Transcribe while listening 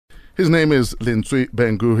His name is LENTSWE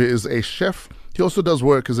BHENGU. He is a chef. He also does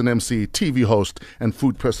work as an MC, TV host, and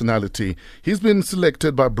food personality. He's been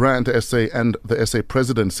selected by Brand SA and the SA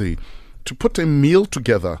presidency to put a meal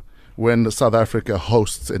together when South Africa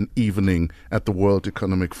hosts an evening at the World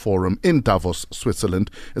Economic Forum in Davos, Switzerland.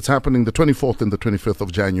 It's happening the 24th and the 25th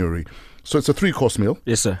of January. So it's a 3-course meal.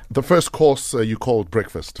 Yes, sir. The first course you called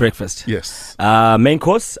breakfast. Breakfast. Yes. Main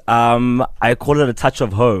course, I call it a touch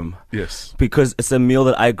of home. Yes. Because it's a meal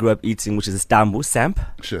that I grew up eating, which is a stambu, samp.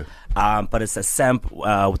 Sure. But it's a samp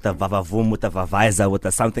with the vavavum, with the vavaiza, with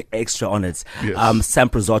the something extra on it. Yes.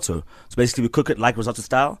 Samp risotto. So basically we cook it like risotto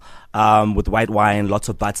style, with white wine, lots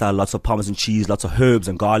of butter, lots of parmesan cheese, lots of herbs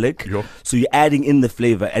and garlic. Yo. So you're adding in the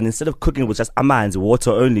flavor, and instead of cooking it with just amans,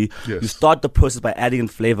 water only, Yes. you start the process by adding in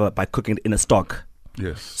flavor by cooking it in a stock.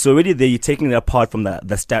 Yes. So already there, you're taking it apart from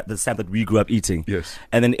the stamp that we grew up eating. Yes.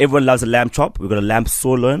 And then everyone loves a lamb chop. We've got a lamb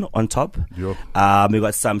sirloin on top. Yo. We've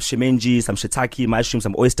got some shimenji, some shiitake mushrooms,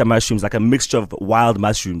 some oyster mushrooms, like a mixture of wild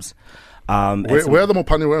mushrooms. Where are the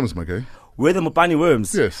mopani worms, my guy? Where the mopani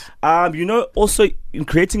worms? Yes. Also in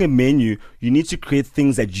creating a menu, you need to create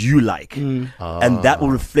things that you like. And that will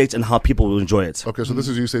reflect on how people will enjoy it. Okay, so this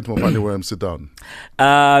is you saying to mopani worms, sit down.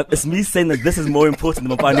 It's me saying that this is more important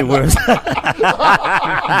than mopani worms.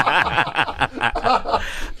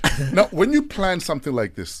 Now, when you plan something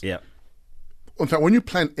like this, Yeah. in fact, when you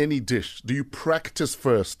plan any dish, do you practice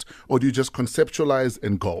first or do you just conceptualize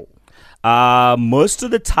and go? Most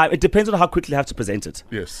of the time, it depends on how quickly I have to present it.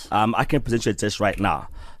 Yes. I can present you a dish right now,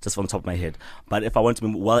 just from the top of my head. But if I want to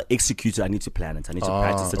be well executed, I need to plan it. I need to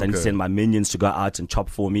practice it. I need to okay. send my minions to go out and chop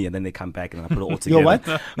for me, and then they come back and I put it all together. Your what?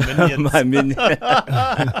 My minion.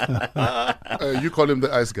 You call him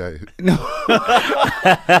the ice guy. No.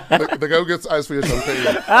 The guy who gets ice for your champagne.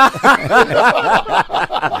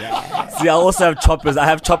 See, I also have choppers. I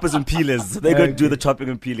have choppers and peelers. They go Okay. do the chopping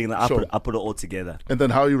and peeling, and I Sure. put it all together. And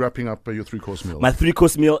then how are you wrapping up your 3-course meal? My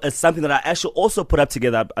 3-course meal is something that I actually also put up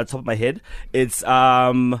together at the top of my head. It's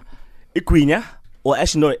iguinya, or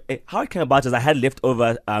actually no. How it came about is I had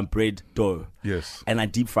leftover bread dough. Yes. And I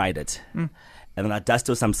deep fried it, and then I dusted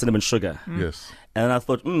with some cinnamon sugar. Yes. And then I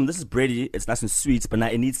thought, this is bready. It's nice and sweet, but now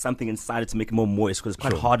it needs something inside it to make it more moist because it's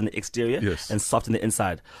quite hard on the exterior Yes. and soft on the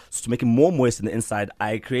inside. So to make it more moist on the inside,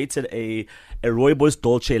 I created a rooibos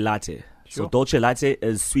dolce latte. So dolce latte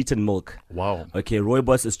is sweetened milk. Wow. Okay,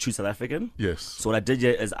 rooibos is true South African. Yes. So what I did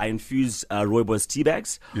here is I infused rooibos tea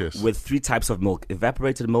bags Yes. with 3 types of milk: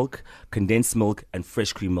 evaporated milk, condensed milk, and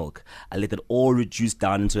fresh cream milk. I let it all reduce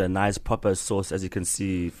down into a nice proper sauce, as you can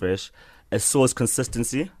see, fresh. A sauce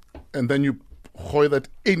consistency. And then you pour that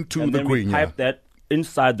into And the then we guinya. pipe that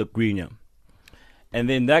inside the guinya. And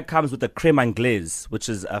then that comes with the creme anglaise, which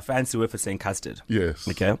is a fancy word for saying custard. Yes.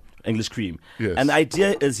 Okay? English cream. Yes. And the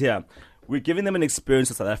idea is here, we're giving them an experience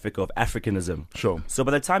of South Africa, of Africanism. Sure. So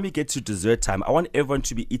by the time you get to dessert time, I want everyone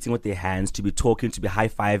to be eating with their hands, to be talking, to be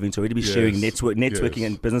high-fiving, to already be sharing networking Yes.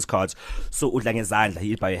 and business cards. So udla ngezandla,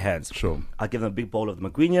 you eat by your hands. Sure. I'll give them a big bowl of the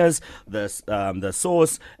maguinas, the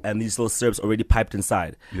sauce, and these little syrups already piped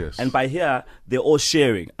inside. Yes. And by here, they're all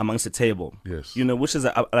sharing amongst the table. Yes. Which is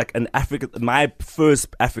like an African, my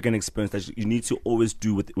first African experience that you need to always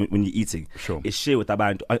do when you're eating. Sure. Is share with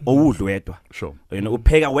abantu. Awudla wedwa. Sure.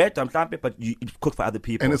 Upheka wedwa mhlambe, but you cook for other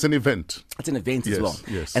people. And it's an event. It's an event as Yes, well.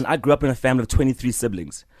 yes. And I grew up in a family of 23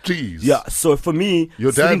 siblings. Jeez. Yeah, so for me,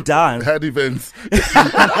 Your sitting dad down, had events.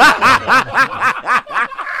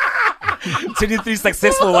 23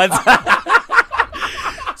 successful ones.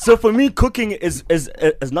 So for me, cooking is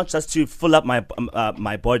not just to fill up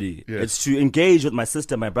my body. Yes. It's to engage with my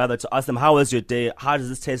sister, my brother, to ask them, how was your day? How does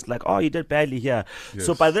this taste? Like, oh, you did badly here. Yes.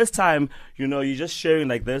 So by this time, you're just sharing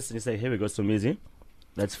like this, and you say, here we go, Somizi.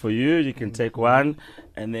 That's for you. You can take one,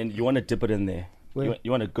 and then you want to dip it in there. Wait.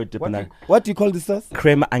 You want a good dip in that. What do you call the sauce?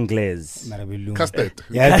 Creme anglaise. Custard.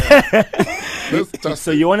 Yeah. That's just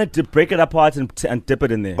So you want to break it apart and dip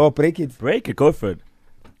it in there. Oh, break it. Break it. Go for it.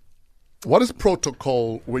 What is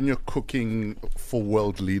protocol when you're cooking for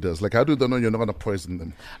world leaders? Like, how do they know you're not going to poison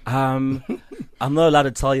them? I'm not allowed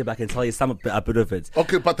to tell you, but I can tell you a bit of it.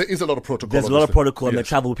 Okay, but there is a lot of protocol. There's a lot of obviously. protocol, and they Yes.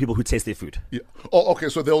 travel with people who taste their food. Yeah. Oh, okay,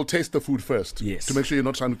 so they'll taste the food first. Yes. To make sure you're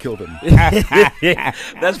not trying to kill them.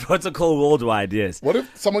 That's protocol worldwide, yes. What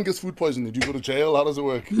if someone gets food poisoning? Do you go to jail? How does it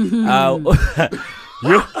work? You,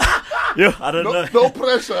 I don't know. No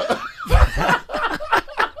pressure.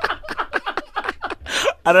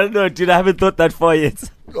 I don't know, dude. I haven't thought that far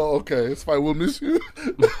yet. Oh, okay, it's fine. We'll miss you.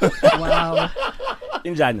 Wow.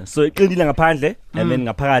 Injani. So iqinile ngaphandle, and then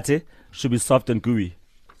ngaphakathi should be soft and gooey.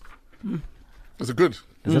 Is it good?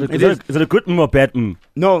 Is it a good or bad?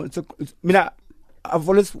 No, I've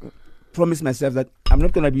always promised myself that I'm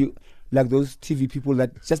not gonna be like those TV people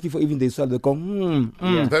that just before even they saw they go,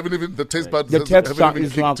 They haven't even, the taste buds the texture haven't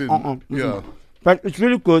is even like, kicked in. Yeah. But it's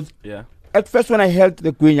really good. Yeah. At first, when I held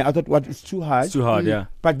the guinya, I thought, what, it's too hard. It's too hard, yeah.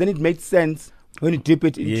 But then it made sense when you dip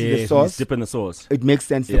it into the sauce. Dip in the sauce. It makes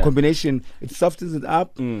sense. The Yeah. combination, it softens it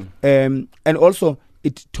up, and also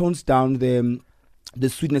it tones down the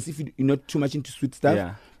sweetness. If you're not too much into sweet stuff,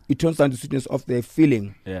 Yeah. it tones down the sweetness of the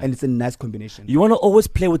filling, Yeah. and it's a nice combination. You want to always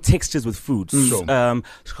play with textures with food. Sure.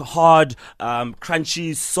 Hard,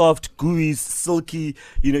 crunchy, soft, gooey, silky.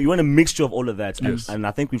 You want a mixture of all of that. Yes. And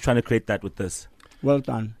I think we're trying to create that with this. Well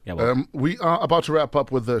done. Yeah, well, We are about to wrap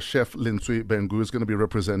up with the chef LENTSWE BHENGU, who's going to be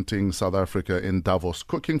representing South Africa in Davos,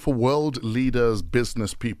 cooking for world leaders,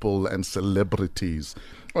 business people, and celebrities.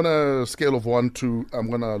 On a scale of 1 to, I'm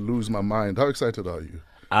going to lose my mind. How excited are you?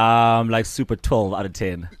 like super 12 out of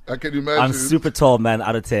 10. I can imagine. I'm super 12, man,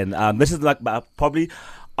 out of 10. This is like probably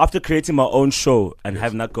after creating my own show and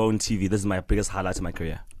having that go on TV, this is my biggest highlight in my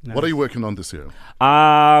career. Nice. What are you working on this year?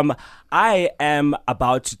 I am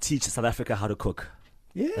about to teach South Africa how to cook.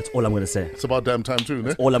 Yeah. That's all I'm going to say. It's about damn time too,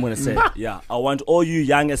 ne? All I'm going to say. Yeah. I want all you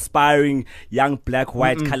young, aspiring, young, black,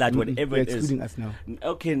 white, colored, whatever You're it is. excluding us now.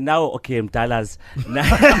 Okay, I'm dollars.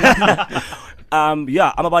 Yeah,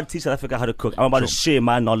 I'm about to teach South Africa how to cook. I'm about to share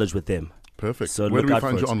my knowledge with them. Perfect. So Where look do we out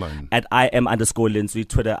find for you it. online? At IM_LENTSWE,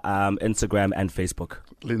 Twitter, Instagram, and Facebook.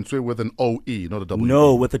 LENTSWE with an OE, not a W.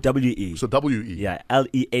 No, with a WE. So WE. Yeah,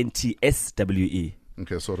 LENTSWE.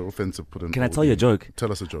 Okay, sort of offensive. Put in Can I OE. tell you a joke?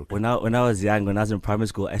 Tell us a joke. When I was young, when I was in primary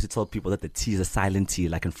school, I used to tell people that the T is a silent T,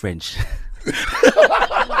 like in French.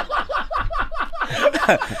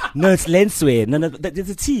 No, it's LENTSWE. No, there's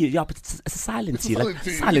a T. Yeah, but it's a silent T. Like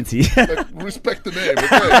silent T. Like, respect the name.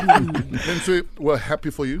 Okay. LENTSWE, we're happy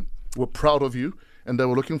for you. We're proud of you. And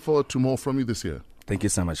we're looking forward to more from you this year. Thank you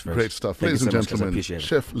so much, Fresh. Great stuff. Thank Ladies you and so much, guys. I gentlemen, appreciate it.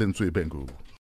 Chef LENTSWE BHENGU.